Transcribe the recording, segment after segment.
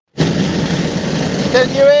Can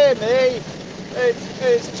you hear me?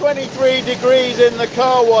 It's 23 degrees in the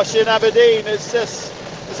car wash in Aberdeen.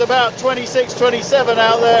 It's about 26, 27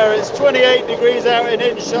 out there. It's 28 degrees out in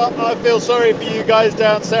Inshot. I feel sorry for you guys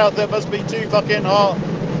down south. It must be too fucking hot.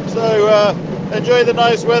 So enjoy the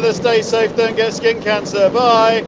nice weather, stay safe, don't get skin cancer. Bye.